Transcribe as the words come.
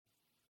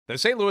The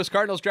St. Louis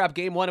Cardinals dropped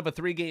game one of a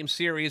three-game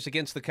series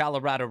against the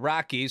Colorado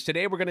Rockies.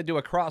 Today, we're going to do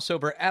a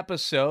crossover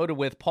episode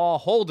with Paul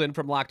Holden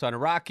from Locked On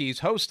Rockies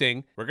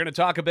hosting. We're going to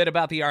talk a bit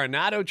about the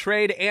Arenado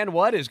trade and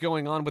what is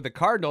going on with the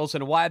Cardinals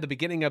and why the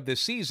beginning of this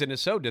season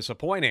is so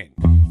disappointing.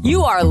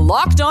 You are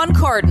Locked On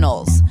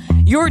Cardinals,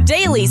 your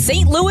daily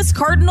St. Louis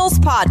Cardinals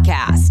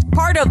podcast,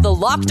 part of the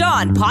Locked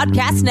On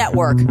Podcast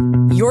Network,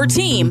 your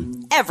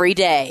team every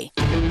day.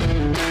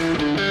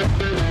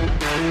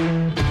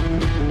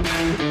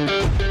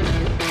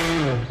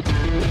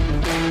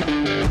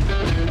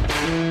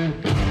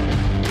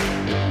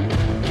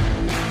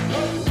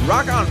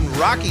 Rock on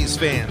Rockies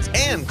fans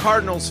and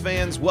Cardinals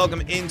fans,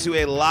 welcome into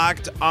a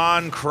Locked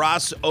On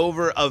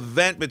crossover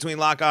event between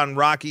Locked On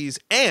Rockies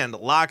and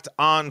Locked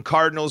On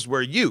Cardinals,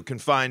 where you can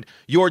find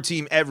your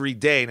team every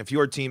day. And if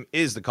your team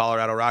is the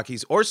Colorado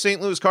Rockies or St.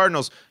 Louis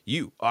Cardinals,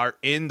 you are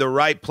in the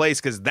right place,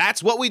 because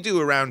that's what we do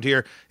around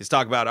here, is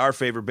talk about our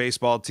favorite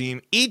baseball team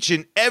each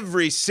and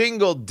every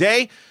single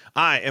day.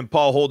 I am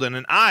Paul Holden,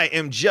 and I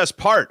am just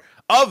part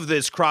of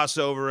this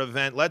crossover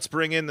event. Let's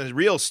bring in the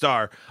real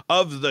star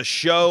of the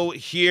show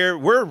here.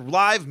 We're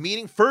live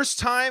meeting, first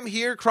time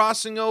here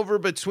crossing over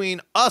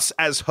between us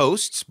as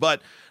hosts,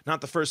 but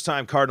not the first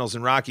time Cardinals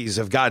and Rockies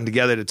have gotten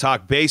together to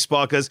talk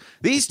baseball, because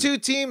these two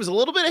teams, a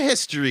little bit of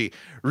history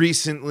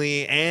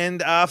recently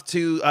and off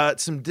to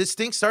some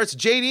distinct starts.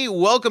 JD,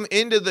 welcome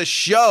into the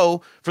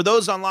show. For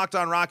those on Locked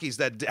On Rockies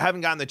that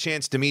haven't gotten the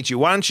chance to meet you,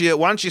 why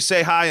don't you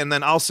say hi, and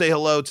then I'll say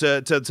hello to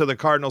the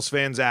Cardinals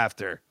fans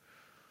after.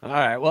 All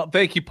right. Well,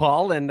 thank you,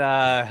 Paul. And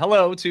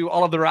hello to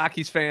all of the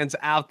Rockies fans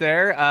out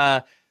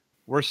there.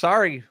 We're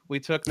sorry we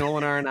took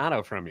Nolan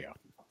Arenado from you.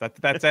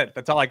 That's it.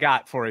 That's all I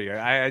got for you.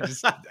 I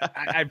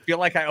feel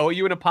like I owe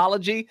you an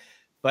apology,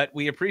 but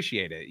we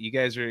appreciate it. You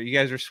guys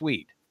are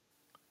sweet.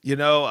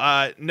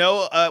 I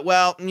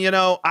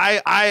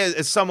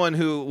as someone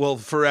who will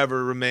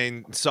forever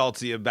remain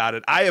salty about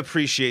it, I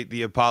appreciate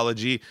the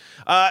apology.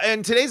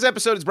 And today's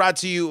episode is brought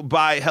to you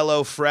by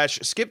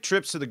HelloFresh. Skip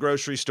trips to the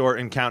grocery store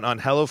and count on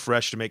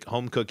HelloFresh to make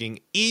home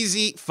cooking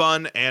easy,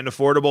 fun, and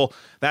affordable.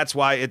 That's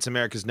why it's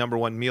America's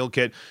 #1 meal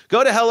kit.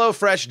 Go to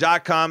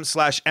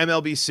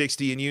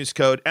HelloFresh.com/MLB60 and use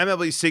code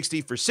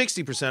MLB60 for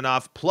 60%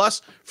 off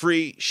plus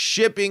free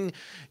shipping.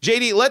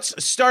 JD,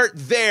 let's start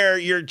there.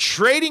 You're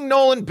trading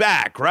Nolan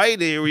back, right?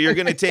 You're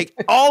going to take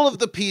all of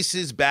the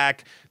pieces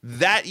back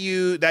that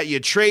you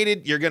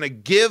traded. You're going to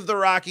give the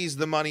Rockies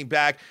the money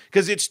back,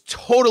 because it's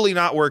totally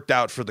not worked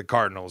out for the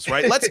Cardinals,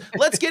 right?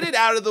 Let's get it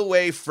out of the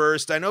way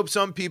first. I know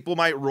some people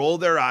might roll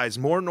their eyes,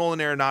 more Nolan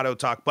Arenado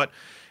talk, but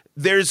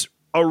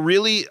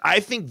I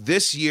think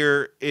this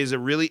year is a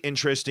really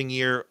interesting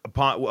year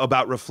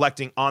about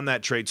reflecting on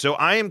that trade. So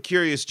I am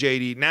curious,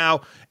 JD,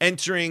 now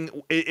entering,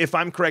 if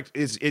I'm correct,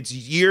 it's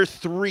year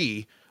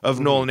 3 of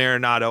Nolan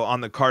Arenado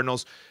on the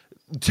Cardinals.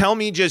 Tell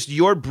me just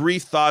your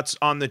brief thoughts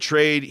on the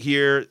trade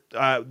here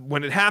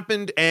when it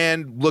happened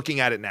and looking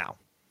at it now.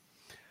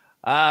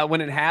 When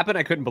it happened,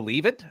 I couldn't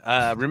believe it.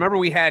 Remember,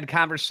 we had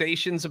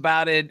conversations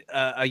about it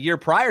a year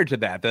prior to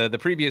that. The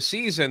previous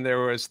season,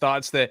 there was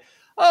thoughts that,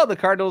 the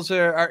Cardinals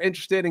are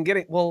interested in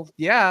getting, well,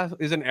 yeah,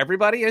 isn't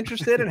everybody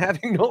interested in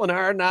having Nolan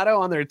Arenado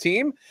on their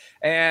team?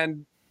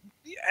 And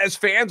as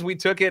fans, we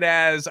took it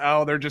as,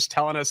 they're just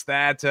telling us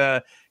that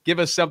to give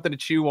us something to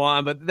chew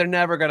on, but they're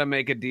never going to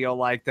make a deal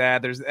like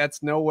that.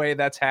 That's no way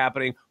that's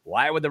happening.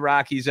 Why would the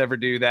Rockies ever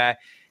do that?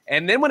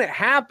 And then when it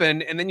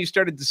happened, and then you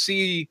started to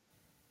see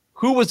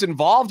who was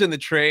involved in the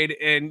trade,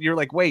 and you're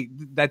like, wait,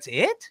 that's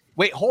it?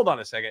 Wait, hold on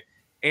a second.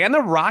 And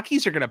the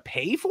Rockies are going to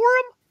pay for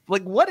him?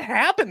 Like, what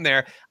happened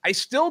there? I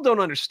still don't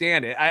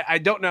understand it. I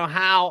don't know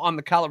how on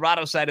the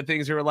Colorado side of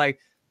things they were like,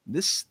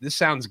 this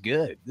sounds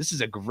good. This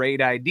is a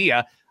great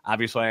idea.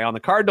 Obviously, on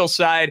the Cardinals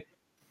side,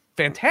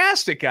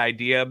 fantastic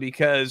idea,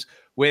 because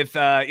with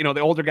the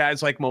older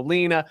guys like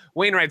Molina,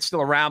 Wainwright's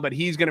still around, but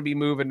he's going to be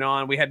moving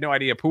on. We had no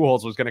idea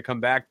Pujols was going to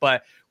come back,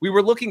 but we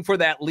were looking for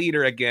that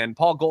leader again.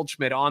 Paul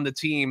Goldschmidt on the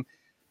team,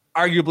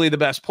 arguably the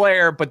best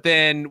player, but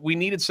then we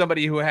needed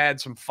somebody who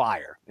had some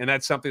fire, and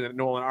that's something that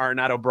Nolan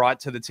Arenado brought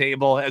to the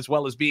table, as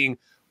well as being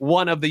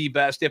one of the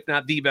best, if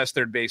not the best,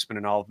 third baseman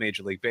in all of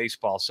Major League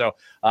Baseball. So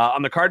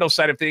on the Cardinals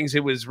side of things,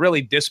 it was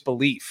really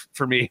disbelief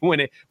for me when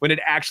it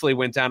actually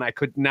went down. I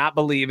could not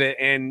believe it,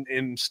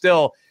 and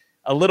still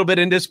a little bit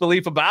in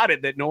disbelief about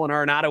it, that Nolan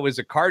Arenado is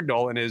a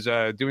Cardinal and is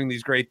doing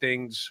these great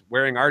things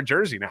wearing our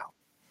jersey now.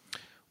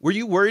 Were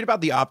you worried about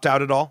the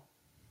opt-out at all?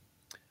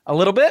 A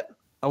little bit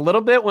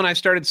when I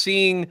started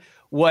seeing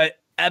what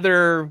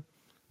other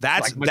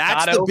That's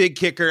the big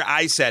kicker,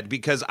 I said,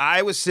 because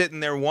I was sitting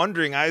there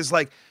wondering, I was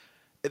like,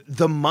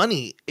 the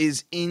money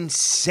is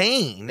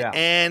insane. Yeah.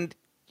 And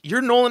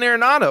you're Nolan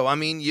Arenado. I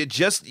mean, you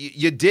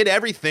did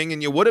everything,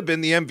 and you would have been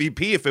the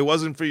MVP if it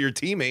wasn't for your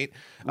teammate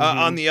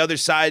on the other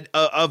side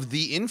of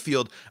the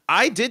infield.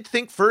 I did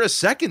think for a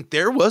second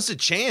there was a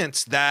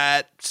chance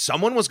that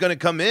someone was going to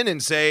come in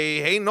and say,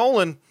 hey,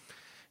 Nolan,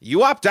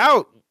 you opt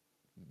out.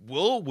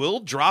 we'll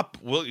drop.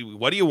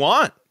 What do you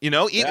want?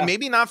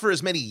 Maybe not for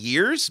as many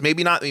years.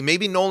 Maybe not.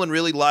 Maybe Nolan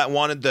really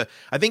wanted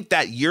I think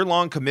that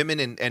year-long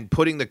commitment and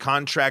putting the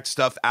contract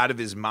stuff out of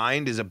his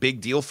mind is a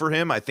big deal for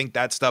him. I think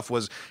that stuff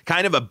was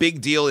kind of a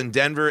big deal in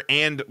Denver,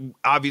 and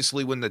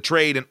obviously when the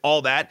trade and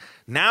all that.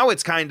 Now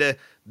it's kind of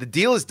the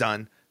deal is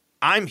done.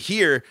 I'm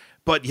here,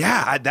 but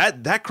yeah,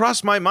 that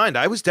crossed my mind.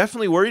 I was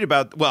definitely worried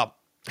about. Well,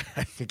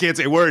 I can't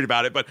say worried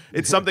about it, but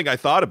it's something I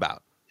thought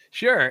about.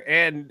 Sure,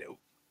 and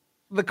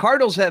the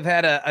Cardinals have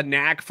had a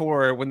knack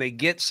for when they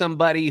get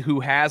somebody who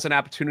has an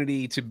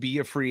opportunity to be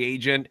a free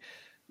agent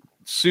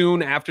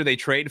soon after they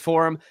trade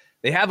for him,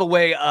 they have a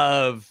way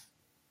of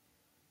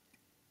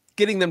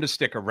getting them to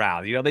stick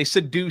around. They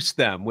seduce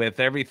them with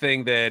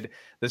everything that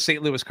the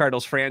St. Louis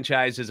Cardinals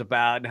franchise is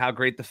about and how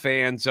great the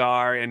fans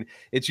are. And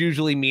it's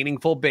usually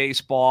meaningful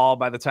baseball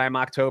by the time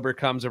October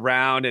comes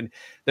around, and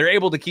they're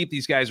able to keep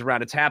these guys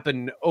around. It's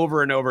happened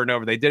over and over and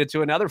over. They did it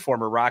to another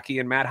former Rocky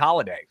and Matt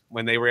Holliday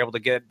when they were able to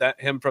get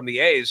him from the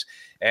A's,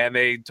 and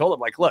they told him,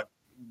 like, look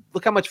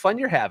how much fun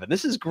you're having.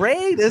 This is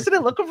great, isn't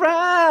it? Look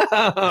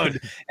around.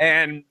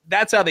 And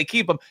that's how they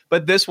keep them.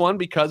 But this one,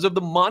 because of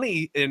the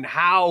money and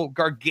how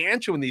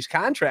gargantuan these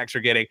contracts are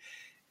getting,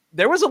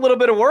 there was a little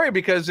bit of worry,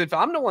 because if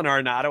I'm Nolan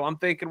Arenado, I'm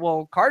thinking,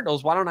 well,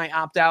 Cardinals, why don't I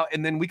opt out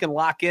and then we can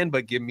lock in,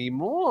 but give me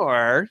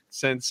more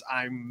since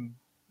I'm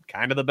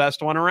kind of the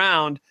best one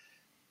around.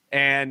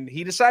 And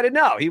he decided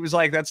no. He was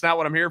like, that's not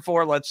what I'm here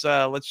for. Let's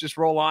just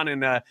roll on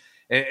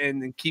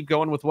and keep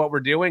going with what we're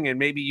doing. And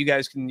maybe you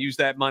guys can use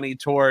that money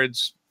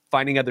towards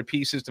finding other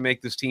pieces to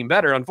make this team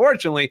better.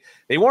 Unfortunately,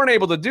 they weren't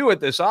able to do it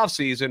this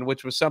offseason,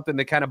 which was something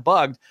that kind of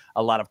bugged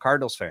a lot of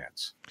Cardinals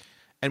fans.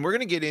 And we're going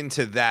to get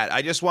into that.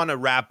 I just want to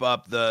wrap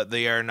up the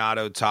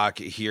Arenado talk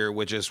here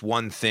with just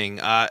one thing.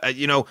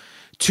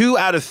 2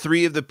 out of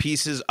 3 of the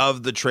pieces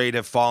of the trade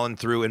have fallen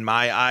through in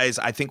my eyes.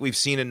 I think we've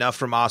seen enough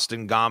from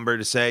Austin Gomber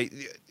to say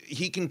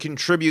he can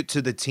contribute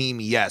to the team,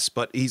 yes,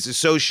 but he's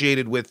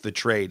associated with the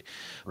trade.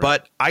 Right.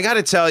 But I got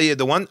to tell you,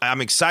 the one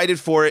I'm excited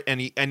for it,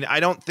 and I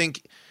don't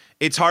think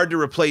it's hard to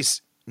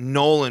replace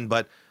Nolan,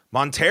 but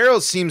Montero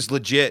seems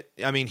legit.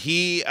 I mean,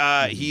 he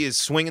is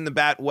swinging the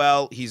bat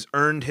well. He's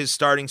earned his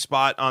starting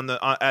spot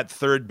at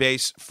third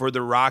base for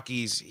the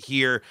Rockies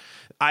here.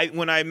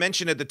 When I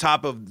mentioned at the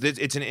top of this,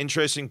 it's an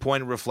interesting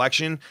point of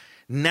reflection.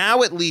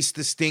 Now at least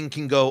the sting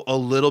can go a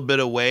little bit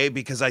away,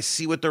 because I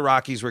see what the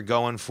Rockies were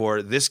going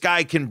for. This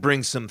guy can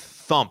bring some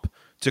thump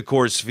to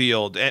Coors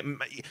Field.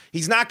 And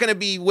he's not going to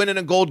be winning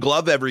a Gold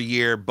Glove every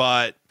year,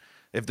 but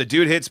if the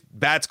dude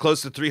bats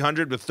close to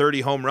 300 with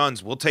 30 home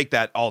runs, we'll take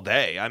that all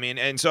day. I mean,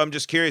 and so I'm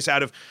just curious,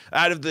 out of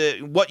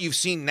what you've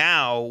seen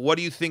now, what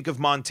do you think of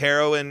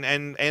Montero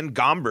and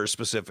Gomber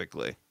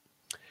specifically?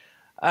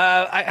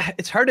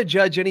 It's hard to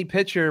judge any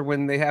pitcher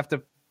when they have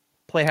to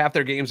play half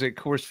their games at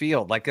Coors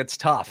Field. Like, it's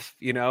tough,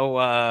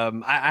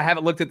 I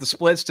haven't looked at the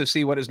splits to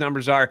see what his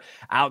numbers are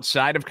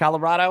outside of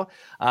Colorado.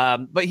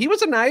 But he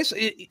was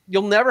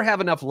you'll never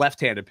have enough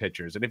left-handed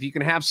pitchers. And if you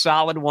can have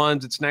solid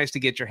ones, it's nice to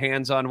get your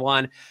hands on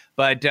one.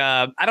 But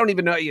I don't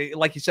even know,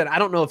 like you said, I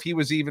don't know if he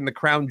was even the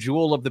crown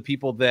jewel of the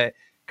people that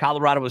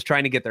Colorado was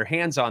trying to get their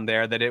hands on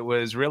there, that it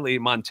was really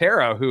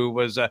Montero who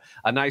was a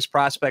nice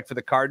prospect for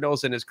the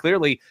Cardinals and is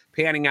clearly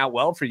panning out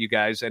well for you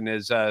guys, and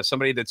is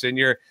somebody that's in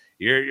your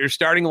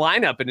starting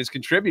lineup and is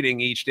contributing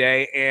each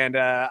day. And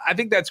I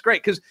think that's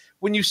great, because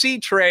when you see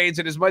trades,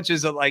 and as much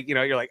as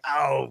you're like,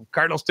 oh,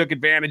 Cardinals took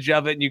advantage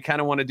of it, and you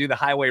kind of want to do the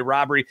highway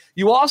robbery,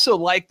 you also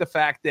like the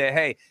fact that,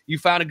 hey, you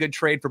found a good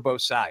trade for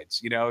both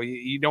sides.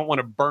 You don't want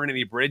to burn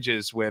any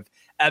bridges with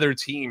other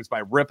teams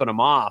by ripping them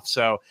off.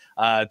 So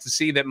to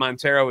see that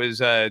Montero is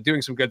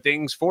doing some good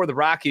things for the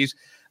Rockies,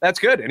 that's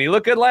good. And he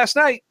looked good last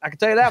night, I can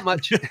tell you that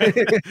much.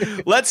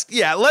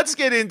 Let's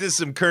get into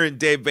some current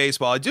day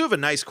baseball. I do have a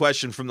nice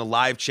question from the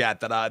live chat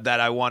that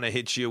I want to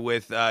hit you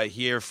with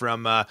here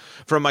from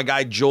my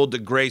guy Joel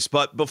DeGrace.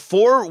 But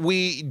before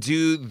we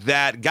do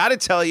that, got to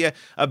tell you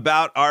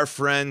about our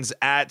friends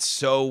at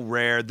So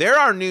Rare. They're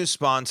our new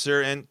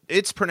sponsor, and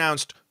it's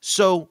pronounced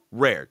So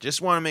Rare.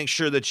 Just want to make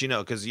sure that you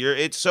know, because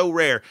it's so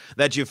rare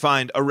that you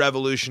find a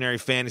revolutionary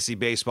fantasy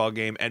baseball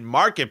game and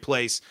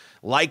marketplace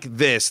like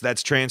this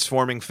that's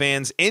transforming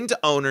fans into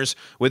owners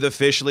with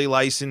officially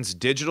licensed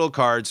digital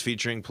cards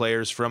featuring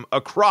players from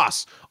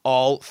across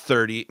all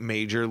 30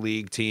 major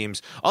league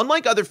teams.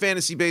 Unlike other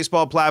fantasy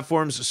baseball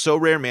platforms, So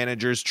Rare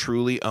managers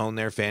truly own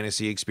their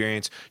fantasy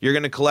experience. You're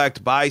going to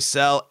collect, buy,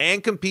 sell,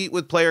 and compete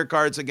with player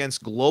cards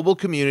against global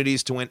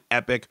communities to win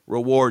epic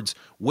rewards.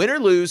 Win or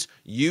lose,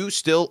 you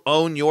still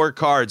own your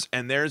cards,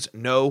 and there's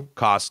no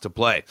cost to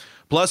play.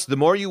 Plus, the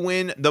more you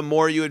win, the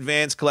more you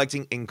advance,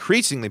 collecting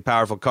increasingly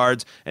powerful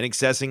cards and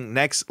accessing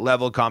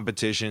next-level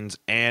competitions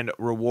and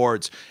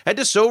rewards. Head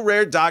to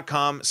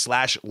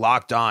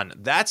sorare.com/lockedon.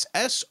 That's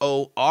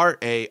SORARE.com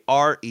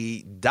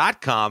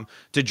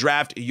to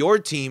draft your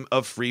team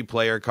of free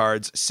player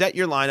cards. Set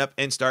your lineup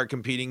and start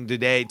competing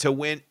today to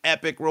win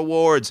epic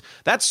rewards.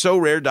 That's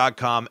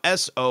sorare.com,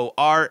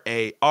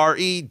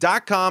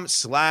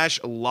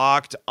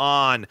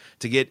 SORARE.com/lockedon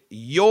to get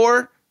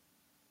your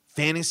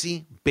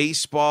fantasy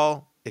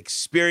baseball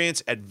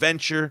experience,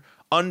 adventure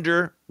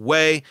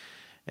underway.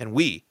 And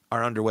we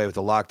are underway with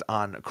the Locked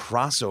On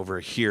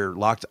crossover here.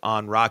 Locked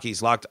On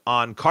Rockies, Locked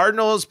On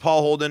Cardinals.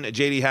 Paul Holden,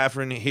 JD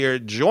Haffron here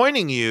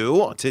joining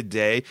you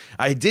today.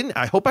 I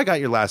hope I got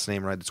your last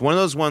name right. It's one of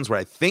those ones where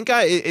I think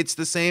it's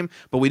the same,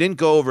 but we didn't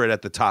go over it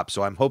at the top.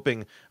 So I'm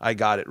hoping I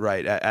got it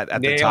right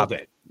at the top.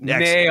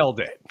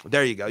 Nailed it.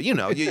 There you go. You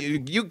know,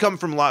 you come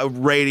from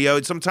radio.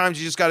 Sometimes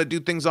you just got to do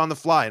things on the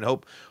fly and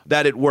hope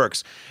that it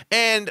works.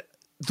 And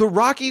the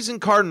Rockies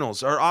and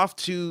Cardinals are off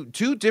to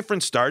two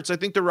different starts. I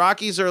think the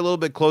Rockies are a little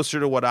bit closer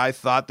to what I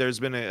thought. There's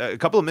been a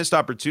couple of missed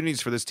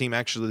opportunities for this team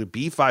actually to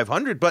be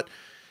 500, but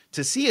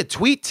to see a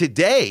tweet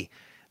today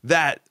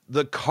that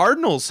the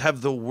Cardinals have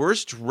the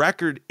worst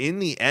record in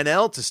the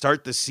NL to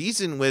start the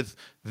season with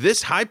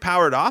this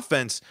high-powered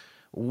offense,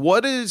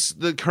 what is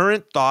the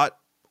current thought?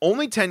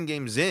 Only 10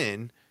 games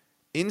in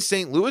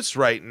St. Louis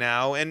right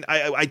now, and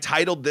I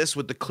titled this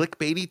with the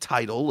clickbaity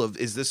title of,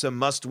 is this a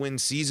must-win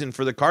season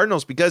for the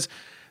Cardinals? Because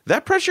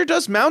that pressure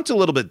does mount a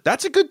little bit.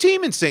 That's a good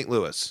team in St.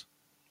 Louis.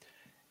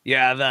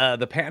 Yeah,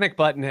 the panic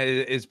button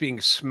is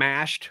being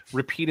smashed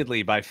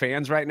repeatedly by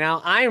fans right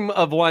now. I'm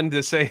of one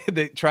to say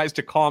that tries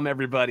to calm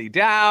everybody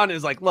down,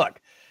 is like,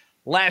 look,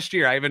 last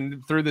year, I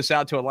even threw this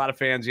out to a lot of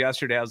fans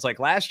yesterday. I was like,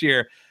 last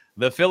year,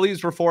 the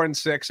Phillies were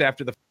 4-6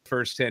 after the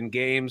first 10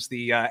 games.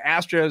 The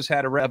Astros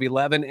had a record of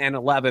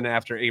 11-11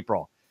 after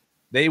April.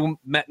 They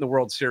met in the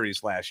World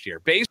Series last year.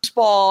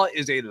 Baseball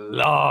is a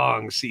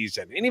long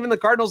season. And even the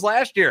Cardinals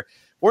last year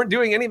weren't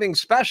doing anything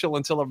special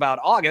until about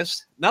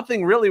August.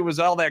 Nothing really was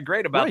all that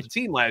great about the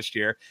team last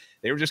year.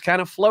 They were just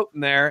kind of floating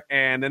there,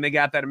 and then they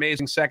got that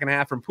amazing second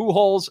half from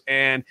Pujols,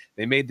 and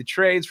they made the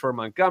trades for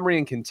Montgomery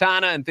and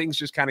Quintana, and things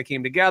just kind of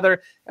came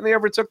together, and they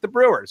overtook the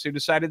Brewers, who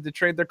decided to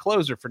trade their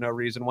closer for no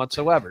reason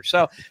whatsoever.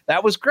 So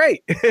that was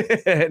great,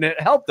 and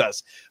it helped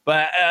us.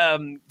 But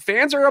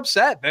fans are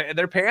upset.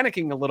 They're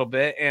panicking a little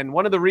bit, and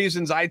one of the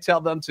reasons I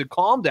tell them to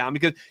calm down,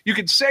 because you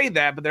could say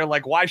that, but they're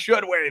like, why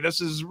should we?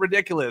 This is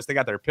ridiculous. They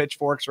got their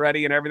pitchforks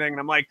ready and everything, and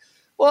I'm like,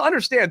 well,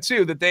 understand,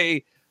 too, that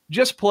they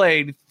just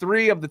played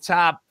 3 of the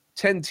top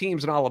 10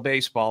 teams in all of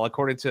baseball,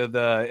 according to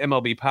the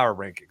MLB Power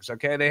Rankings.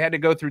 Okay, they had to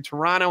go through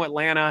Toronto,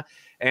 Atlanta,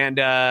 and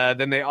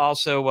then they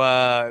also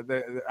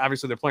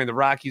obviously they're playing the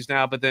Rockies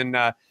now. But then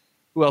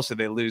who else did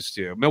they lose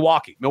to?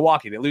 Milwaukee.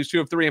 They lose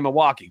 2 of 3 in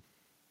Milwaukee,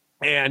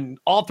 and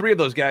all 3 of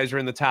those guys are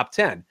in the top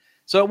 10.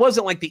 So it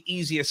wasn't like the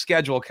easiest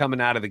schedule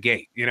coming out of the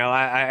gate. You know,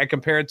 I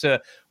compared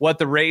to what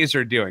the Rays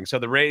are doing. So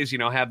the Rays,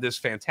 have this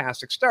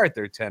fantastic start.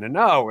 They're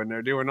 10-0, and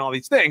they're doing all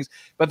these things,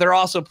 but they're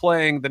also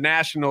playing the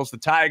Nationals, the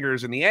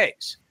Tigers, and the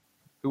A's,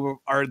 who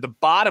are the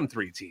bottom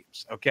 3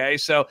 teams. Okay.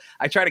 So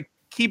I try to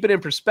keep it in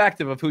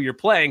perspective of who you're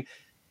playing,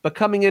 but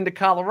coming into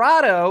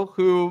Colorado,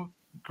 who,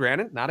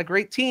 granted, not a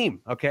great team.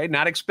 Okay.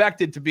 Not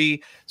expected to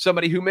be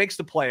somebody who makes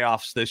the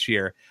playoffs this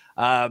year.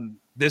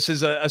 This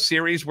is a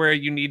series where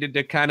you needed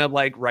to kind of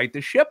like right the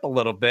ship a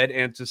little bit,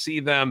 and to see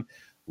them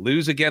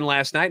lose again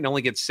last night and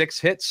only get 6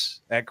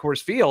 hits at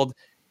Coors Field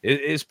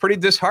is pretty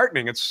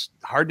disheartening. It's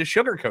hard to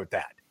sugarcoat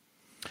that.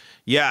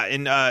 Yeah.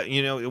 And,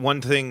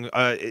 one thing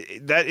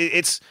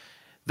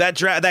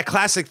that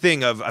classic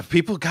thing of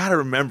people got to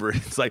remember,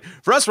 it's like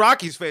for us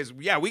Rockies fans,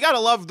 yeah, we got to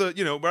love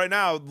right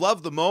now,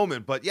 love the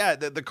moment. But yeah,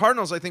 the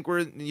Cardinals, I think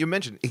you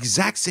mentioned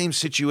exact same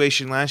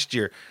situation last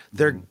year.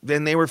 Then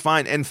they were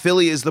fine. And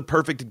Philly is the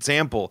perfect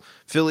example.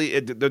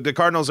 The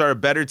Cardinals are a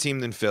better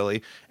team than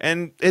Philly,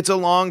 and it's a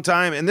long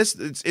time. And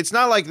it's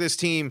not like this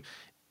team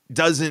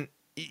doesn't.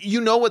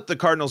 You know what the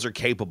Cardinals are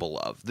capable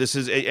of. This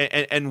is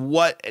and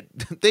what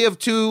they have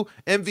 2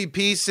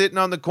 MVPs sitting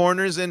on the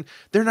corners, and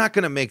they're not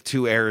going to make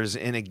 2 errors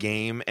in a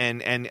game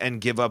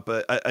and give up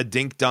a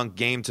dink dunk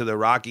game to the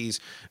Rockies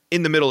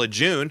in the middle of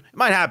June. It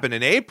might happen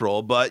in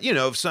April, but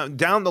if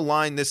down the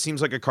line, this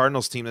seems like a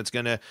Cardinals team that's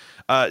going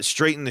to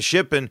straighten the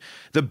ship. And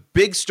the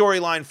big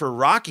storyline for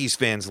Rockies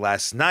fans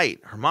last night,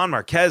 German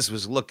Marquez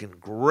was looking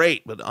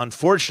great, but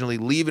unfortunately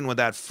leaving with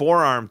that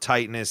forearm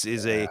tightness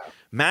is a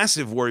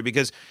massive worry,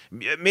 because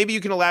maybe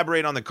you can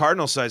elaborate on the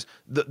Cardinals side.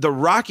 The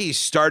Rockies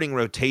starting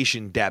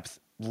rotation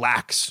depth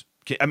lacks.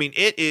 I mean,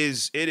 it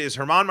is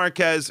German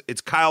Marquez,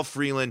 it's Kyle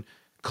Freeland,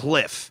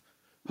 Cliff,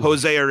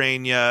 Jose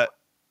Urena,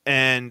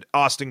 and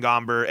Austin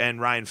Gomber and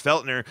Ryan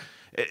Feltner.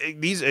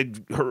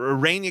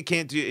 Urena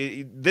can't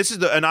do. This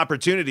is an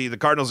opportunity the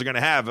Cardinals are going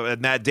to have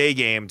in that day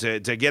game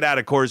to get out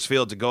of Coors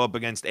Field to go up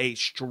against a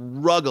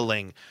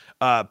struggling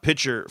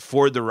pitcher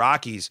for the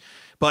Rockies.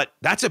 But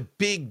that's a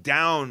big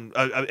down.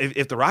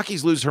 If the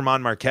Rockies lose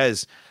German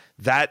Marquez,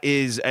 that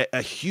is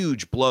a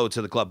huge blow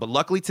to the club. But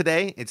luckily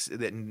today, it's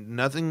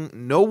nothing,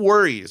 no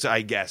worries,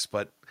 I guess.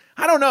 But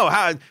I don't know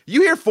how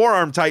you hear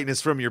forearm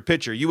tightness from your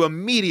pitcher, you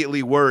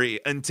immediately worry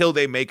until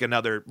they make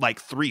another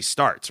 3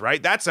 starts,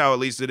 right? That's how at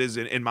least it is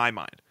in my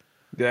mind.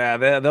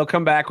 Yeah, they'll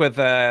come back with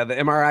the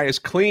MRI is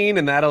clean,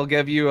 and that'll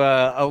give you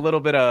a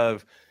little bit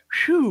of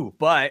whew.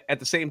 But at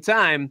the same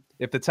time,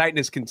 if the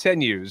tightness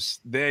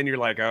continues, then you're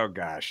like, oh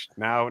gosh,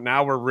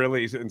 now we're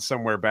really in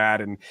somewhere bad.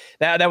 And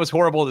that was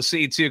horrible to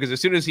see too, because as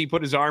soon as he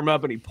put his arm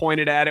up and he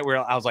pointed at it,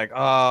 I was like,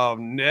 oh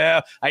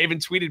no. I even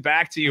tweeted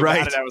back to you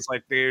about it. I was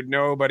like, dude,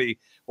 nobody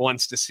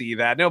wants to see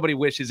that. Nobody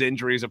wishes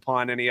injuries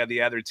upon any of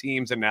the other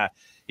teams. And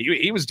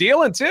he was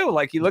dealing too.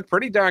 Like, he looked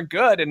pretty darn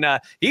good. And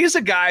he's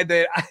a guy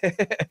that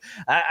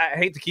I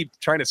hate to keep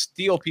trying to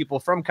steal people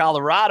from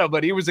Colorado,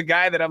 but he was a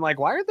guy that I'm like,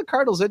 why aren't the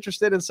Cardinals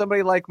interested in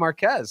somebody like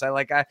Marquez?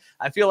 I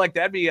feel like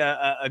that'd be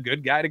a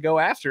good guy to go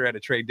after at a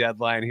trade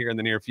deadline here in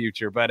the near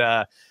future.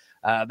 But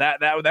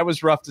that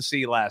was rough to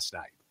see last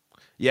night.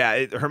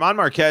 Yeah, German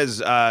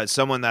Marquez,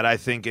 someone that I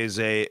think is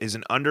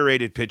an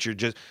underrated pitcher,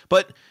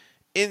 but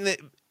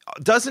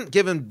doesn't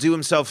do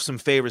himself some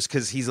favors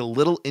because he's a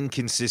little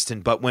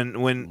inconsistent. But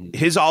when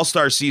his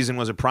All-Star season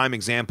was a prime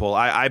example,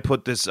 I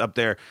put this up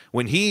there.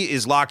 When he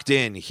is locked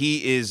in,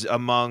 he is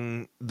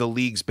among the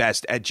league's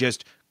best at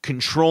just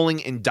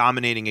controlling and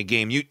dominating a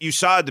game. You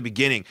saw at the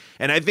beginning,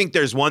 and I think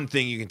there's one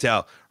thing you can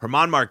tell.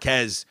 German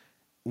Marquez,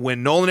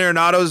 when Nolan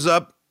Arenado's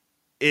up,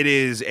 it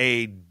is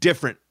a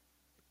different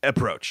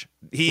approach.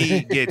 He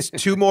gets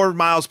 2 more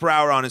miles per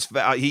hour on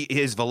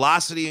his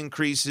velocity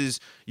increases.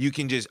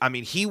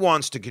 He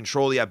wants to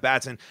control the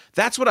at-bats, and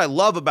that's what I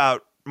love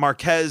about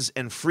Marquez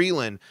and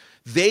Freeland.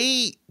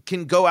 They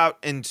can go out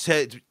and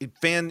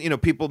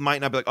people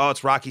might not be like, oh,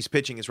 it's Rockies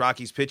pitching.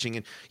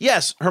 And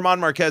yes, German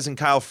Marquez and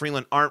Kyle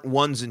Freeland aren't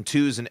 1s and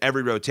 2s in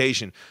every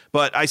rotation,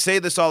 but I say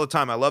this all the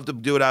time. I love to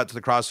do it out to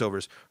the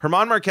crossovers.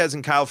 German Marquez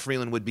and Kyle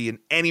Freeland would be in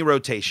any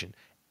rotation.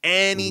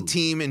 Any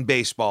team in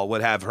baseball would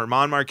have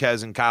German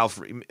Marquez and Kyle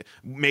Freeland.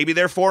 Maybe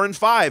they're 4 and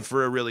 5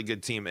 for a really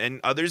good team, and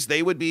others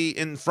they would be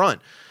in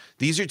front.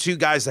 These are 2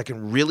 guys that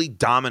can really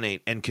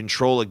dominate and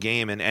control a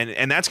game,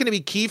 and that's going to be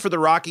key for the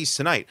Rockies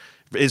tonight.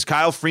 Is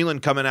Kyle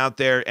Freeland coming out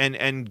there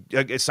and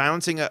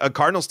silencing a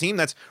Cardinals team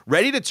that's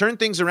ready to turn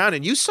things around?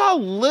 And you saw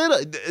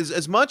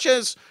as much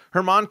as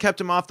German kept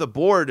him off the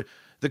board,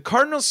 the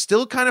Cardinals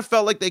still kind of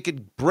felt like they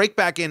could break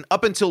back in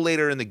up until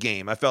later in the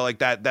game. I felt like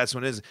that's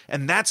when it is.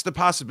 And that's the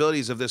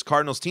possibilities of this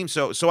Cardinals team.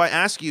 So I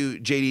ask you,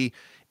 JD,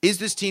 is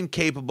this team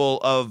capable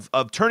of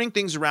turning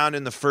things around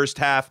in the first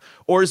half,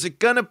 or is it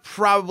going to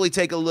probably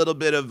take a little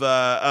bit of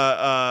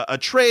a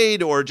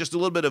trade or just a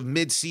little bit of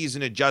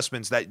mid-season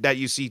adjustments that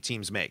you see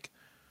teams make?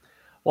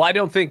 Well, I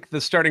don't think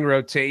the starting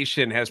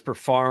rotation has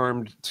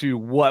performed to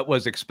what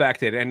was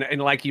expected.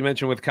 And like you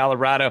mentioned with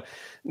Colorado,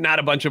 not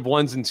a bunch of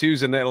 1s and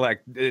 2s. And they're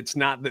like, it's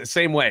not the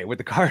same way with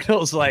the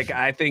Cardinals. Like,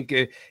 I think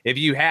if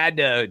you had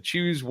to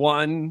choose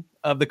one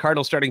of the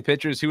Cardinals starting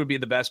pitchers, who would be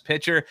the best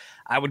pitcher,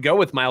 I would go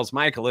with Miles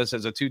Mikolas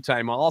as a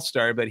 2-time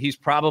All-Star, but he's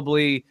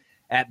probably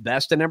at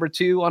best a number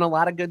 2 on a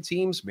lot of good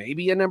teams,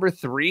 maybe a number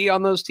 3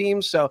 on those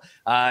teams. So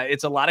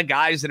it's a lot of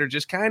guys that are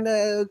just kind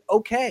of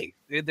okay.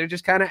 They're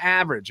just kind of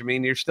average. I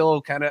mean, you're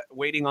still kind of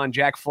waiting on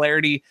Jack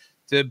Flaherty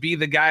to be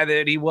the guy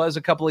that he was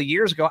a couple of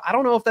years ago. I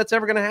don't know if that's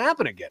ever going to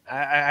happen again.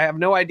 I have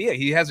no idea.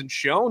 He hasn't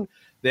shown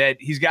that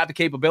he's got the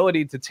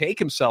capability to take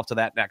himself to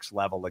that next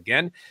level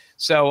again.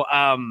 So,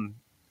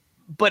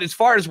 but as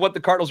far as what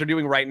the Cardinals are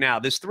doing right now,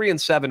 this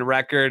 3-7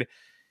 record,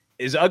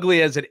 as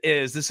ugly as it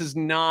is, this is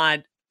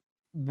not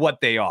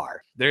what they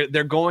are.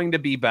 They're going to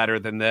be better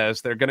than this.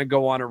 They're going to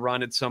go on a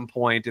run at some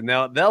point, and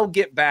they'll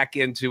get back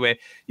into it.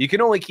 You can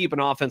only keep an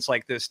offense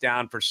like this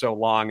down for so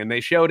long, and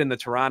they showed in the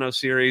Toronto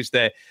series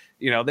that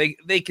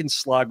they can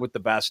slug with the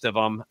best of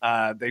them.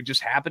 They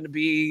just happen to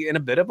be in a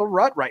bit of a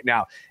rut right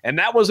now, and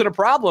that wasn't a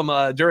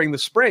problem during the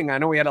spring. I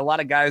know we had a lot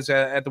of guys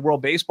at the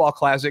World Baseball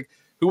Classic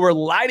who were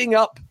lighting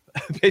up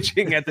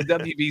pitching at the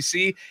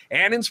WBC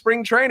and in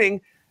spring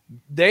training.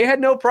 They had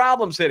no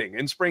problems hitting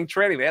in spring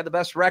training. They had the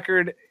best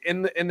record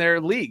in their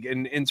league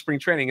in spring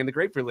training in the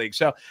Grapefruit League.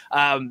 So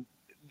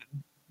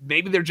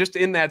maybe they're just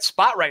in that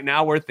spot right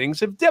now where things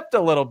have dipped a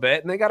little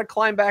bit and they got to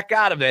climb back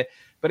out of it.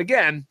 But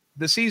again,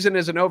 the season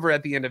isn't over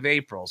at the end of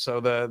April. So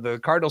the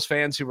Cardinals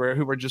fans who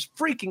were just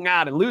freaking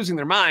out and losing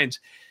their minds,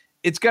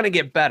 it's going to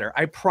get better.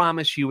 I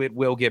promise you it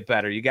will get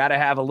better. You got to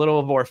have a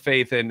little more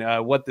faith in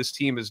what this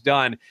team has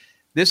done.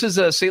 This is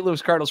a St.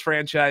 Louis Cardinals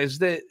franchise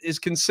that is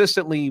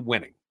consistently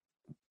winning.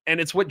 And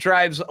it's what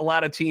drives a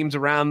lot of teams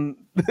around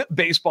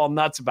baseball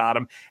nuts about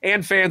them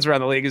and fans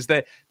around the league is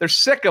that they're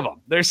sick of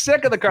them. They're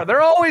sick of the Cardinals.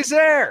 They're always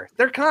there.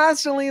 They're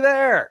constantly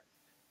there.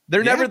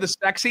 They're never the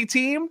sexy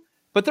team,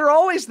 but they're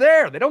always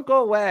there. They don't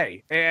go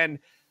away. And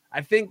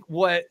I think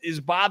what is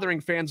bothering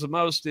fans the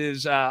most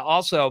is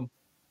also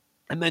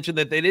I mentioned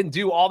that they didn't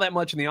do all that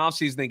much in the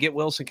offseason. They get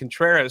Wilson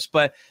Contreras,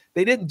 but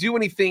they didn't do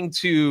anything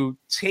to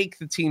take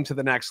the team to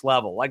the next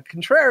level. Like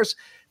Contreras,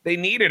 they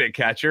needed a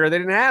catcher. They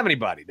didn't have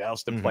anybody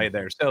else to play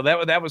there. So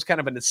that was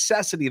kind of a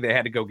necessity. They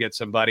had to go get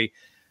somebody,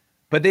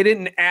 but they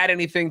didn't add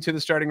anything to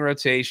the starting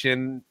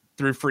rotation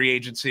through free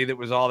agency that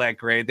was all that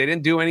great. They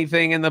didn't do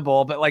anything in the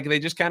bull, but like they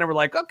just kind of were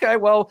like, okay,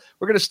 well,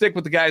 we're going to stick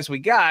with the guys we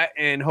got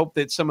and hope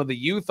that some of the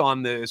youth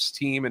on this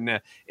team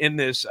and in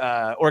this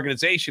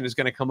organization is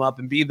going to come up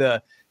and be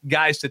the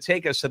guys to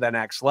take us to the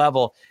next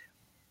level.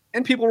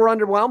 and people were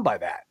underwhelmed by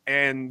that.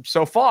 And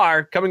so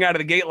far, coming out of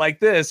the gate like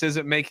this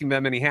isn't making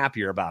them any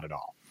happier about it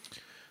all.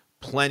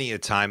 Plenty of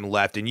time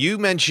left. And you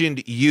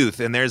mentioned youth,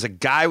 and there's a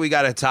guy we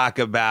got to talk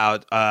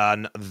about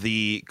on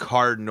the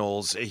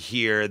Cardinals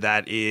here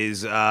that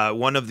is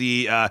one of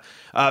the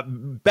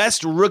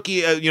best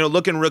rookie,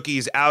 looking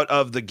rookies out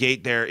of the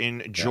gate there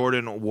in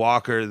Jordan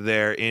Walker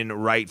there in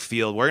right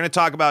field. We're going to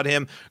talk about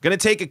him. Going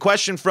to take a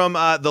question from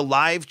the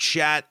live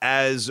chat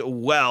as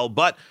well,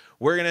 but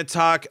we're going to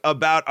talk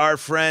about our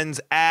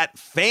friends at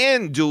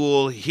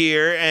FanDuel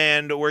here,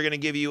 and we're going to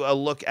give you a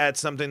look at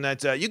something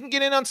that you can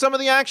get in on some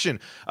of the action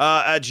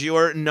at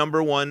your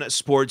number one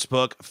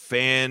sportsbook,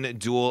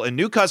 FanDuel. And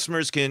new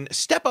customers can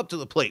step up to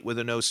the plate with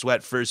a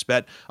no-sweat first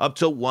bet up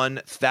to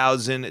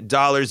 $1,000.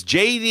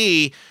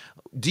 JD,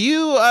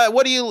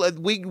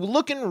 we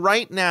looking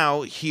right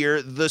now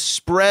here, the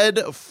spread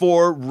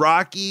for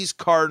Rockies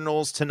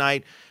Cardinals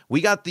tonight. We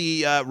got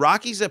the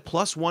Rockies at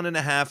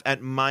 +1.5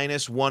 at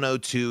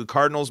 -102,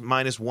 Cardinals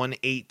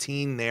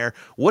 -118 there.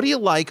 What do you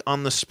like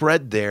on the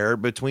spread there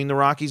between the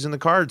Rockies and the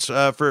Cards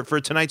for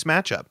tonight's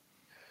matchup?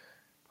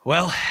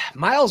 Well,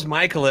 Miles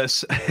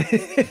Mikolas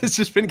has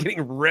just been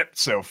getting ripped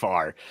so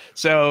far.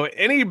 So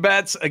any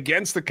bets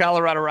against the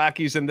Colorado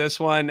Rockies in this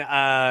one,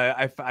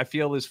 I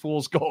feel is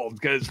fool's gold,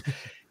 because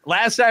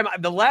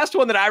the last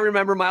one that I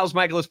remember Miles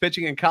Mikolas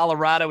pitching in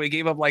Colorado, he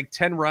gave up like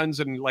 10 runs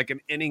in like an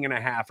inning and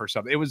a half or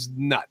something. It was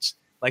nuts.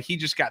 Like, he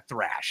just got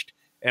thrashed.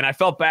 And I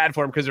felt bad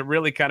for him because it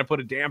really kind of put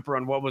a damper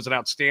on what was an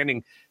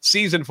outstanding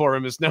season for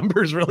him. His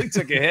numbers really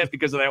took a hit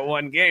because of that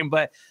one game,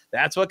 but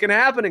that's what can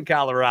happen in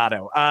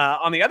Colorado.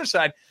 On the other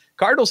side,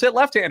 Cardinals hit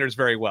left-handers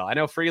very well. I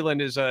know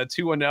Freeland is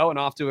 2-0 and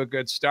off to a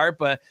good start,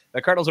 but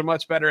the Cardinals are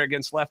much better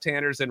against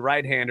left-handers than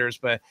right-handers.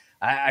 But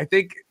I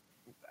think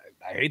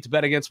I hate to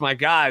bet against my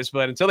guys,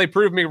 but until they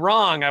prove me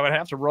wrong, I would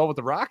have to roll with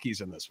the Rockies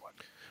in this one.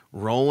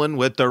 Rolling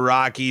with the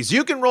Rockies.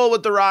 You can roll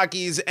with the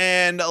Rockies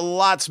and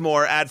lots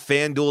more at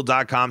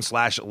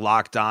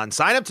FanDuel.com/lockedon.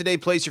 Sign up today,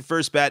 place your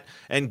first bet,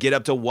 and get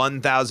up to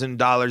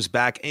 $1,000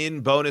 back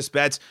in bonus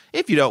bets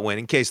if you don't win,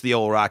 in case the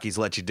old Rockies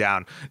let you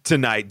down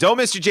tonight. Don't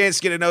miss your chance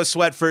to get a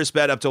no-sweat first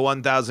bet up to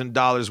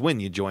 $1,000 when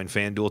you join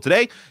FanDuel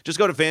today. Just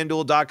go to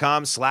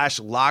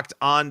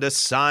FanDuel.com/lockedon to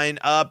sign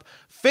up.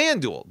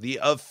 FanDuel, the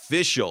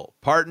official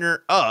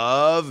partner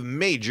of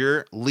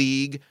Major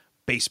League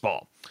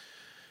Baseball.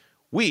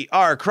 We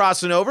are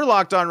crossing over,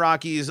 Locked On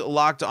Rockies,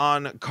 Locked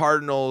On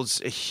Cardinals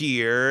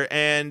here,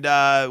 and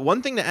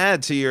one thing to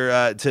add to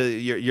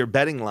your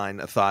betting line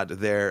thought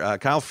there,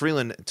 Kyle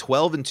Freeland,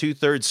 12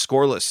 2/3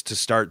 scoreless to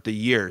start the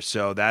year,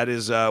 so that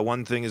is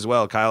one thing as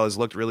well. Kyle has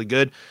looked really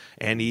good,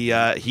 and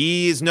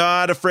he's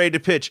not afraid to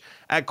pitch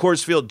at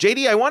Coors Field.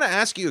 JD, I want to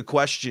ask you a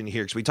question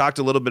here because we talked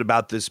a little bit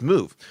about this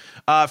move.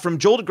 From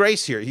Joel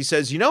DeGrace here, he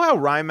says, you know how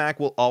Rymack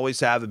will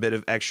always have a bit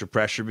of extra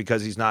pressure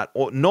because he's not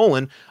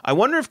Nolan? I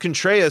wonder if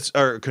Contreras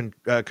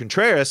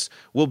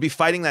will be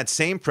fighting that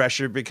same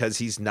pressure because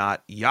he's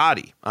not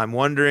Yachty. I'm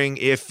wondering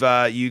if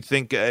you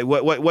think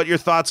what your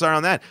thoughts are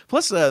on that.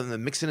 Plus,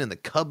 mixing in the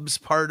Cubs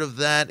part of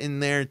that in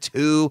there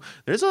too.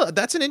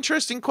 That's an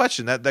interesting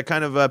question that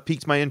kind of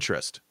piqued my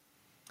interest.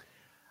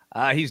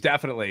 He's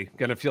definitely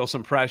going to feel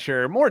some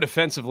pressure, more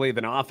defensively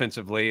than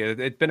offensively.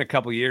 It's been a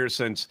couple years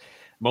since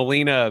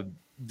Molina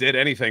did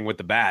anything with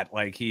the bat.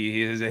 Like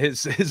his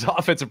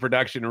offensive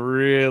production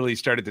really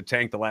started to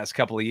tank the last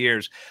couple of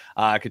years.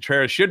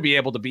 Contreras should be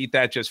able to beat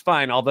that just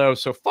fine. Although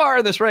so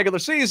far this regular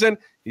season,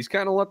 he's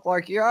kind of looked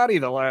like Yachty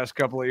the last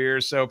couple of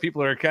years. So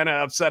people are kind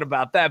of upset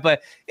about that,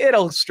 but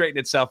it'll straighten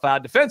itself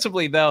out.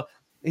 Defensively, though,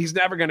 he's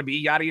never going to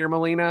be Yachty or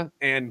Molina,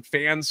 and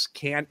fans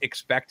can't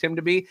expect him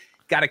to be.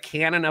 Got a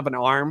cannon of an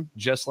arm,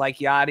 just like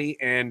Yachty,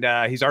 and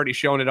he's already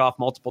shown it off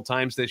multiple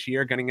times this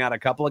year, getting out a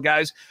couple of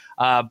guys.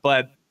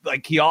 But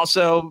like, he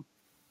also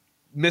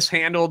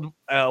mishandled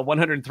a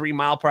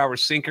 103-mile-per-hour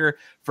sinker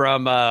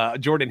from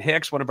Jordan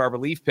Hicks, one of our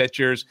relief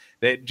pitchers,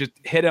 that just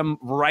hit him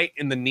right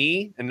in the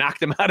knee and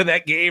knocked him out of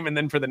that game. And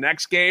then for the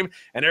next game,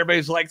 and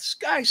everybody's like, this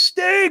guy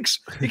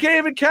stinks. He can't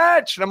even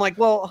catch. And I'm like,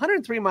 well,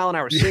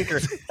 103-mile-an-hour sinker,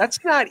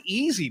 that's not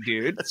easy,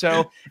 dude.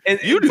 So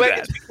you do that.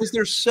 It's because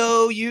they're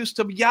so used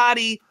to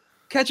Yachty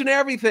catching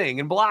everything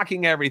and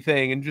blocking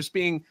everything and just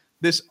being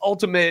this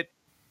ultimate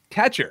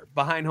catcher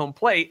behind home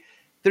plate.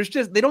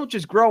 They don't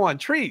just grow on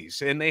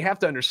trees, and they have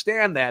to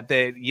understand that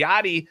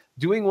Yachty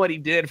doing what he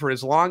did for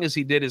as long as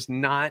he did is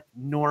not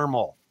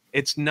normal.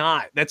 It's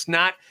not.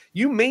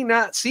 You may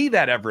not see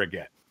that ever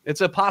again. It's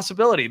a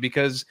possibility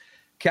because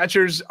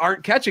catchers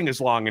aren't catching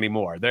as long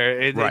anymore.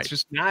 It's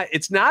just not.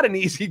 It's not an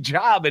easy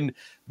job, and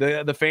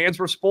the fans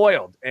were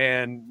spoiled,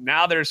 and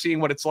now they're seeing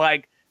what it's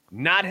like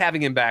not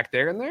having him back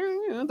there, and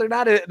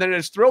they're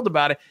as thrilled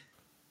about it.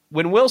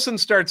 When Wilson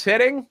starts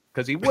hitting,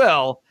 because he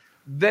will,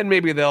 then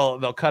maybe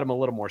they'll cut him a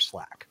little more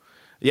slack.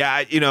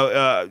 Yeah,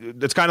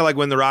 it's kind of like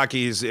when the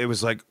Rockies, it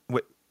was like,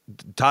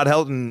 Todd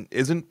Helton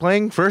isn't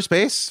playing first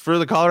base for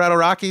the Colorado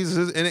Rockies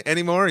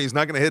anymore. He's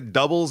not going to hit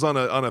doubles on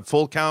a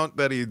full count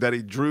that he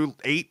drew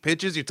 8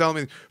 pitches. You're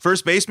telling me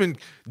first basemen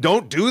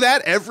don't do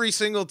that every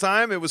single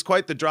time? It was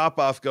quite the drop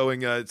off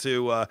going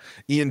to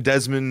Ian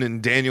Desmond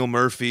and Daniel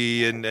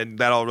Murphy, and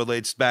that all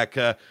relates back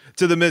to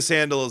the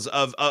mishandles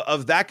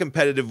of that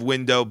competitive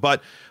window.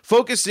 But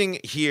focusing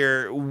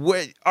here,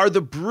 are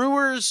the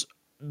Brewers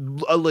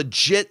a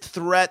legit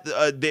threat?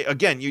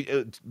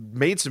 You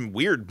made some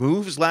weird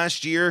moves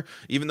last year,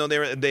 even though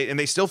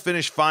they still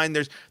finished fine.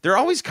 They're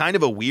always kind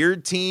of a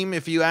weird team,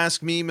 if you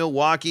ask me,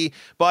 Milwaukee.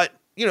 But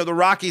the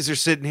Rockies are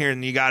sitting here,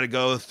 and you got to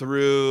go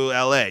through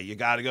LA, you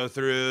got to go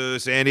through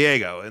San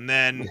Diego, and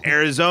then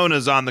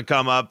Arizona's on the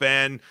come up,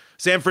 and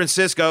San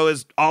Francisco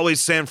is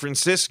always San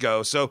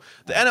Francisco. So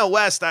the NL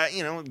West,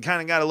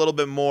 kind of got a little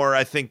bit more,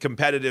 I think,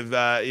 competitive,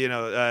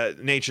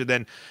 nature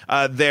than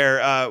there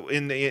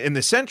in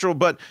the Central.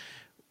 But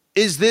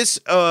is this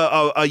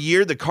a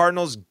year the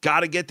Cardinals got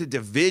to get the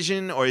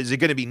division, or is it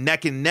going to be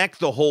neck and neck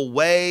the whole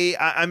way?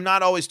 I'm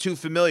not always too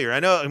familiar. I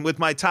know, and with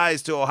my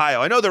ties to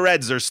Ohio, I know the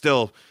Reds are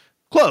still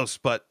close,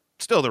 but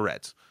still the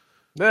Reds.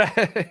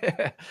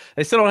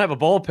 They still don't have a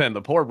bullpen.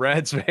 The poor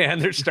Reds, man.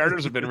 Their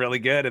starters have been really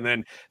good, and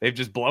then they've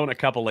just blown a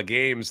couple of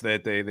games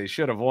that they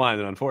should have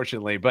won,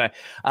 unfortunately. But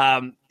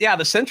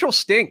the Central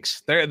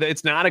stinks.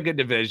 It's not a good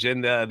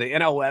division. The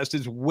NL West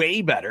is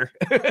way better.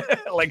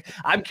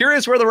 I'm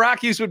curious where the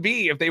Rockies would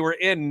be if they were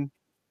in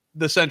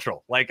the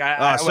Central. Such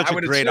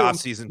a great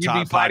offseason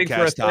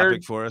podcast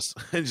topic for us.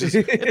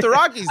 If the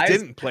Rockies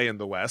didn't play in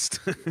the West.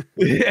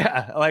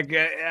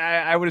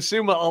 I would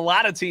assume a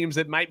lot of teams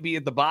that might be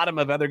at the bottom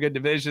of other good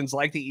divisions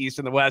like the East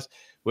and the West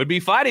would be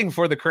fighting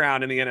for the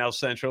crown in the NL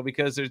Central,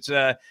 because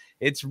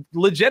it's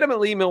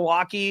legitimately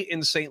Milwaukee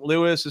and St.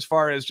 Louis as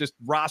far as just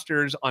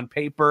rosters on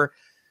paper.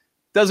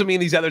 Doesn't mean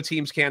these other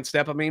teams can't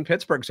step. I mean,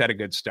 Pittsburgh's had a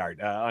good start.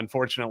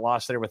 Unfortunate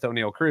loss there with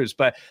O'Neal Cruz.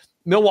 But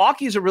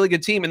Milwaukee's a really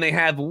good team, and they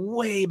have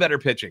way better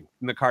pitching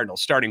than the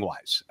Cardinals,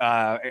 starting-wise.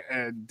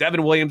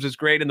 Devin Williams is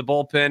great in the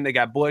bullpen. They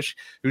got Bush,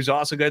 who's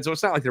also good. So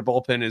it's not like their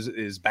bullpen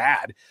is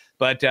bad.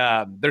 But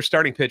their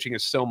starting pitching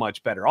is so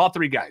much better. All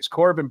 3 guys,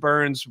 Corbin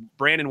Burns,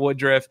 Brandon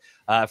Woodruff,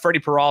 Freddie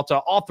Peralta,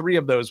 all 3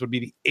 of those would be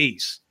the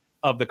ace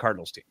of the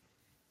Cardinals team.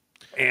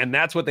 And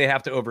that's what they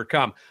have to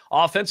overcome.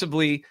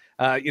 Offensively,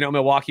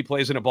 Milwaukee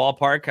plays in a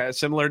ballpark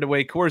similar to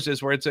way Coors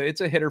is, where it's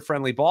a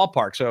hitter-friendly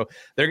ballpark. So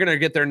they're going to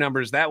get their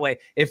numbers that way.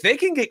 If they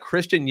can get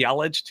Christian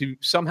Yelich to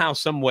somehow,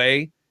 some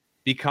way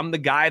become the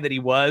guy that he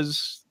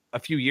was a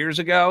few years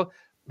ago,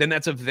 then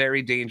that's a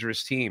very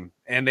dangerous team.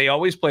 And they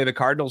always play the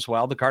Cardinals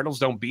well. The Cardinals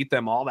don't beat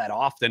them all that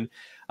often.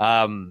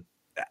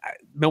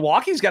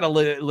 Milwaukee's got a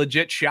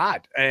legit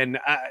shot. And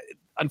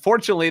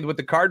unfortunately, with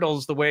the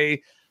Cardinals, the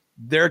way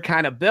they're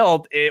kind of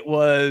built, it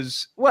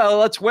was, well,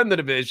 let's win the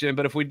division,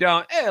 but if we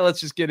don't, let's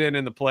just get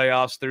in the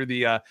playoffs through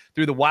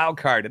the wild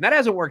card. And that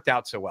hasn't worked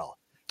out so well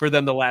for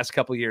them the last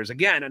couple of years.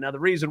 Again, another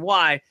reason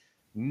why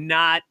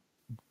not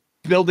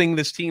building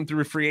this team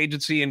through free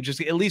agency and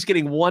just at least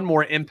getting one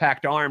more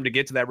impact arm to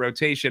get to that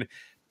rotation.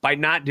 By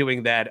not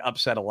doing that,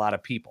 upset a lot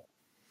of people.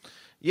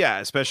 Yeah,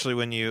 especially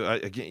when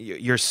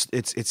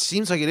it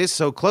seems like it is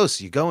so close.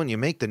 You go and you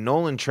make the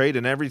Nolan trade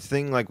and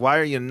everything. Like, why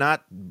are you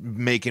not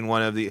making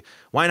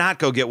why not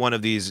go get one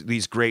of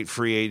these great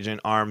free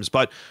agent arms?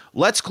 But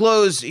let's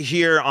close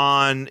here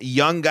on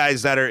young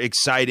guys that are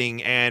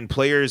exciting and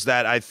players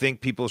that I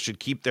think people should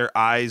keep their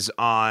eyes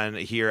on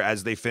here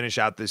as they finish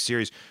out this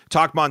series.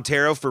 Talk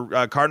Montero.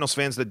 For Cardinals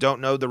fans that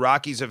don't know, the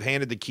Rockies have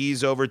handed the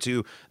keys over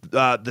to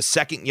the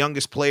second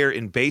youngest player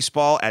in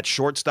baseball at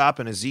shortstop,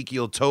 and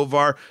Ezequiel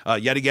Tovar.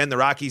 Yet again, the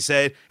Rockies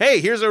said, hey,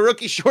 here's a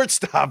rookie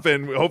shortstop,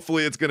 and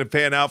hopefully it's going to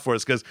pan out for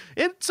us, because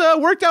it's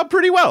worked out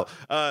pretty well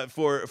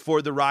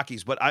for the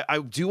Rockies. But I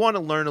do want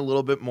to learn a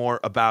little bit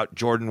more about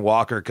Jordan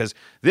Walker, because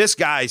this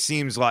guy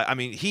seems like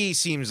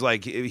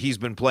he's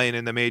been playing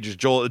in the majors.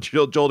 Joel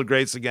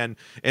DeGrace again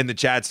in the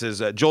chat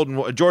says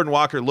Jordan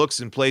Walker looks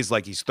and plays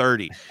like he's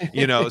 30.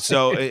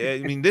 So I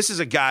mean, this is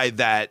a guy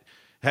that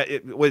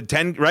with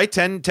 10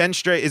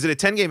 straight. Is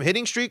it a 10-game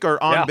hitting streak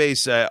or on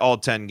base all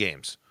 10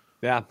 games?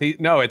 Yeah,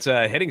 it's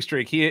a hitting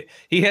streak. He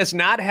has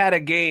not had a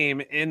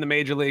game in the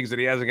major leagues that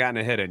he hasn't gotten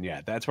a hit in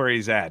yet. That's where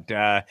he's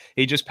at.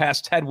 He just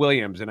passed Ted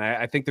Williams, and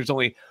I think there's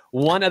only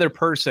one other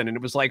person, and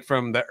it was like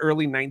from the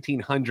early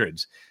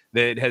 1900s,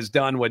 that has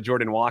done what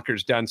Jordan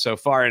Walker's done so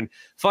far. And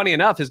funny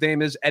enough, his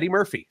name is Eddie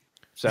Murphy.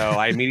 So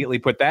I immediately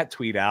put that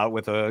tweet out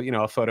with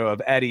a photo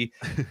of Eddie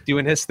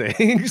doing his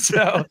thing.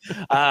 So,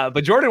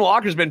 but Jordan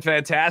Walker's been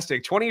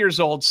fantastic. 20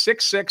 years old,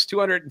 6'6",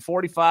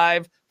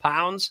 245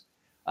 pounds.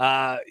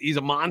 He's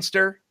a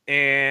monster,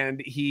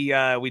 and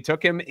we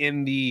took him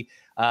in the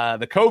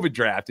COVID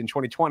draft in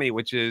 2020,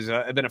 which has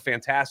been a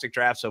fantastic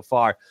draft so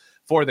far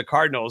for the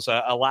Cardinals.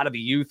 A lot of the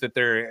youth that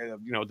they're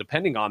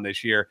depending on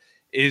this year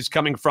is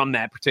coming from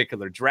that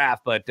particular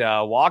draft. But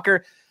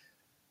Walker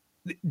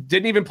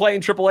didn't even play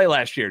in AAA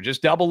last year,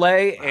 just AA. Wow.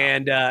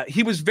 And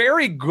he was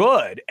very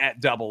good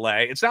at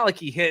AA. It's not like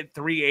he hit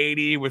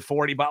 380 with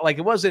 40, but like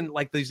it wasn't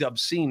like these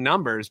obscene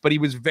numbers, but he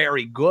was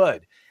very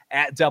good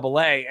at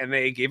Double-A, and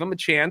they gave him a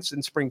chance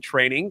in spring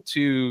training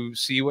to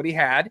see what he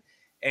had.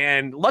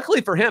 And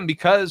luckily for him,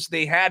 because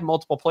they had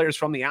multiple players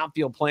from the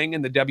outfield playing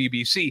in the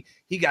WBC,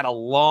 he got a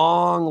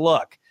long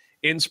look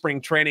in spring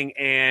training,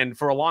 and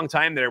for a long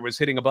time there was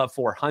hitting above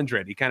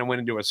 400. He kind of went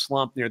into a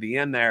slump near the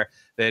end there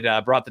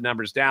that brought the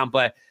numbers down,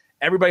 but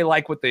everybody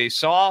liked what they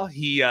saw.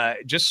 He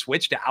just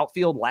switched to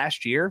outfield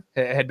last year,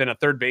 had been a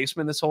third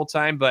baseman this whole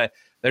time, but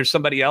there's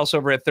somebody else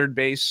over at third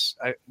base.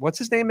 What's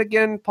his name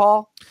again,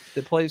 Paul,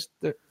 that plays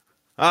there?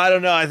 I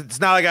don't know. It's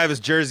not like I have his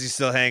jersey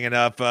still hanging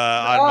up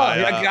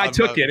I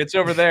took it. It's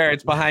over there.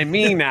 It's behind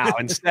me now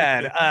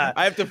instead.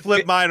 I have to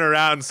flip mine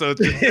around, so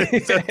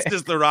it's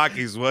just the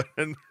Rockies one.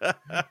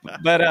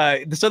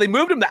 But so they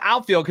moved him to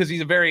outfield because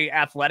he's a very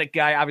athletic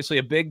guy, obviously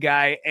a big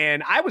guy.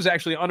 And I was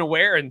actually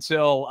unaware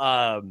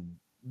until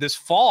this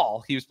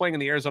fall. He was playing in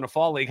the Arizona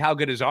Fall League. How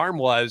good his arm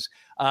was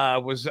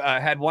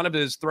had one of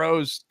his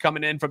throws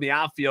coming in from the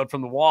outfield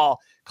from the wall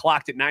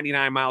clocked at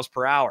 99 miles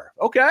per hour.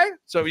 Okay,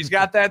 so he's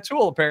got that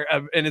tool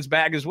in his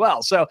bag as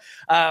well. So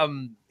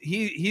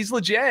he's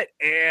legit,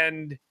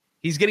 and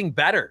he's getting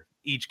better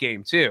each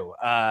game too.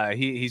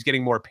 He's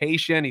getting more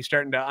patient. He's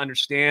starting to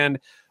understand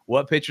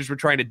what pitchers were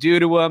trying to do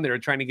to him. They were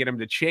trying to get him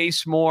to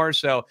chase more,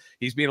 so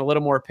he's being a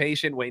little more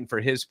patient, waiting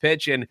for his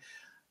pitch. And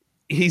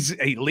he's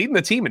leading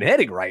the team in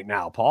hitting right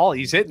now, Paul.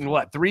 He's hitting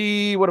what do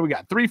we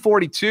got?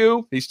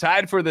 342. He's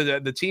tied for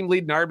the team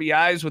leading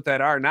RBIs with that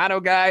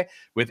Arenado guy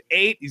with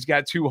 8. He's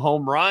got 2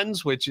 home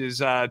runs, which is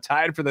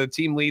tied for the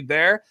team lead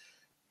there.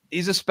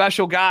 He's a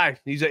special guy.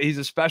 He's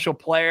a special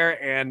player,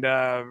 and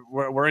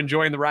we're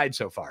enjoying the ride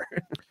so far.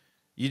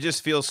 You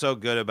just feel so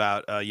good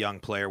about a young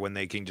player when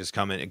they can just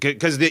come in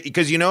because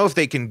if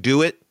they can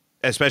do it,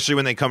 especially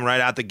when they come right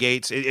out the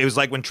gates. It was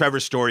like when Trevor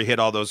Story hit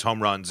all those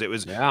home runs. It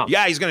was,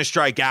 he's going to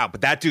strike out,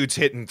 but that dude's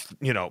hitting,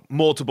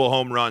 multiple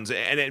home runs,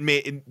 and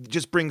it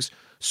just brings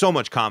so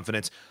much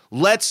confidence.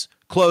 Let's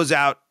close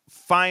out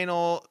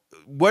final.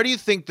 Where do you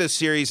think the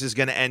series is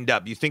going to end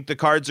up? You think the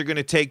Cards are going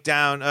to take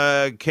down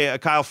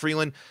Kyle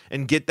Freeland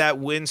and get that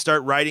win,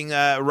 start riding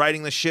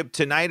the ship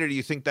tonight, or do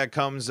you think that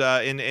comes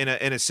in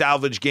a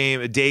salvage game,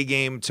 a day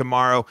game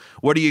tomorrow?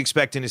 What are you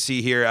expecting to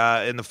see here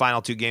in the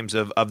final 2 games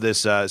of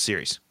this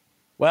series?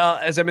 Well,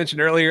 as I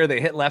mentioned earlier, they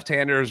hit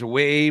left-handers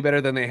way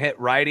better than they hit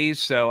righties.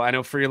 So I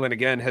know Freeland,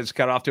 again, has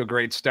got off to a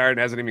great start and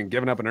hasn't even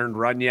given up an earned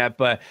run yet.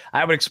 But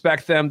I would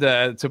expect them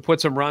to put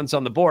some runs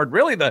on the board.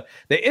 Really, the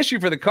issue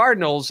for the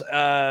Cardinals,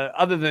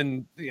 other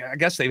than I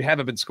guess they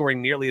haven't been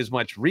scoring nearly as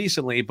much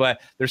recently,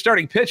 but their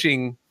starting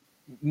pitching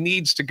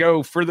needs to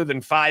go further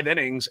than 5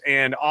 innings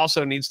and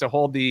also needs to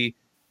hold the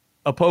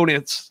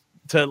opponents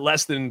to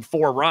less than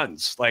 4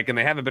 runs, and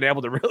they haven't been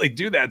able to really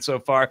do that so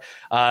far.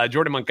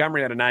 Jordan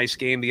Montgomery had a nice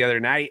game the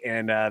other night,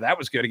 and that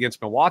was good against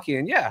Milwaukee,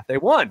 and they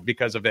won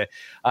because of it.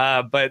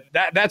 But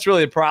that's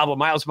really the problem.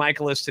 Miles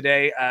Michaelis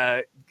today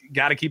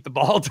got to keep the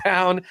ball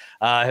down.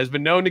 Has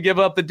been known to give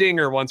up the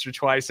dinger once or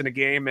twice in a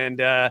game, and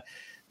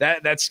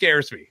that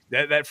scares me.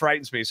 That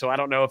frightens me. So I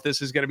don't know if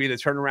this is going to be the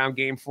turnaround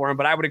game for him,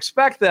 but I would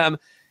expect them,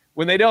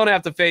 when they don't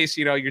have to face,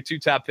 your 2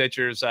 top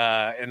pitchers,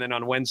 and then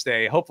on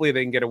Wednesday, hopefully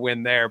they can get a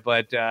win there.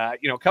 But,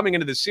 coming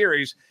into the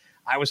series,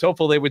 I was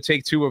hopeful they would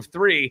take 2 of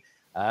 3.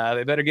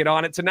 They better get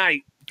on it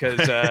tonight because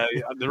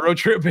the road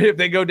trip, if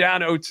they go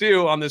down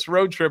 0-2 on this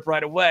road trip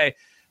right away,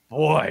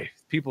 boy,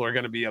 people are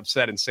going to be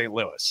upset in St.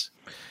 Louis.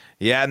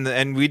 Yeah,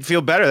 and we'd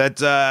feel better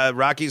that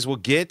Rockies will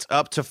get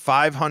up to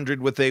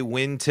 500 with a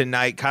win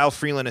tonight. Kyle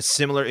Freeland, a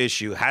similar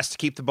issue. Has to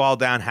keep the ball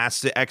down, has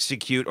to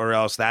execute, or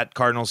else that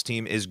Cardinals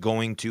team is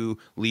going to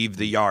leave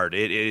the yard.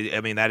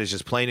 That is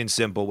just plain and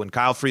simple. When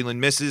Kyle Freeland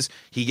misses,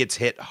 he gets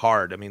hit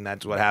hard.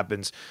 That's what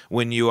happens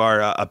when you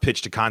are a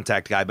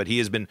pitch-to-contact guy, but he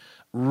has been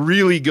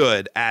really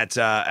good at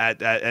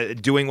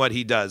doing what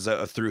he does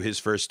through his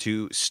first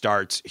 2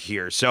 starts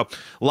here. So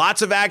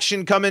lots of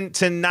action coming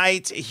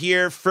tonight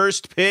here.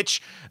 First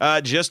pitch,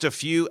 just a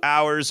few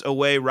hours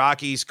away.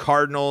 Rockies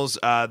Cardinals.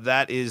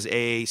 That is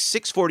a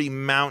 6:40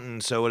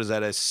 Mountain. So what is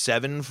that? A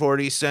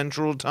 7:40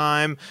 Central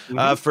Time.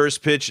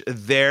 First pitch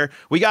there.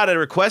 We got a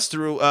request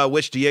through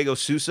wish Diego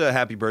Sousa a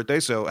happy birthday.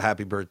 So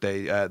happy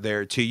birthday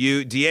there to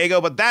you,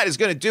 Diego. But that is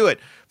going to do it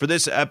for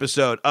this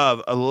episode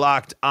of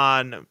Locked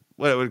On.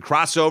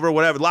 Crossover,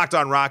 whatever, Locked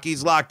On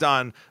Rockies, Locked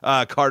On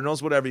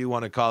Cardinals, whatever you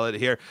want to call it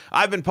here.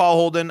 I've been Paul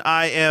Holden.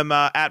 I am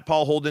at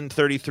Paul Holden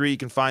 33. You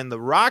can find the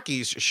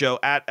Rockies show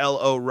at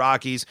LO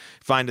Rockies.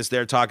 Find us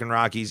there talking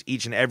Rockies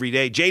each and every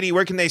day. JD,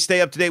 where can they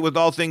stay up to date with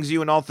all things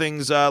you and all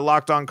things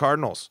Locked On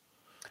Cardinals?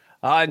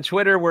 On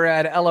Twitter, we're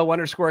at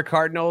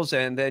LO_Cardinals,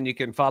 and then you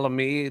can follow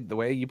me the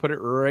way you put it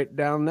right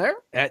down there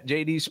at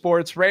JD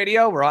Sports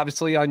Radio. We're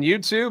obviously on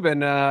YouTube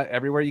and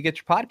everywhere you get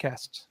your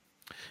podcasts.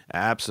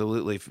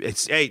 Absolutely.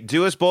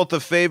 Do us both a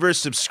favor.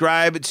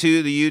 Subscribe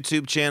to the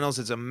YouTube channels.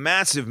 It's a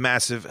massive,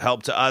 massive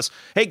help to us.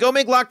 Hey, go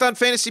make Locked On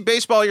Fantasy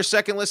Baseball your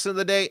second listen of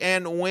the day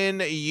and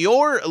win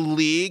your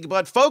league.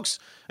 But folks,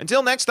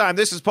 until next time,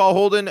 this is Paul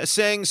Holden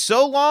saying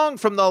so long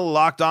from the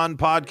Locked On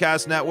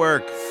Podcast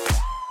Network.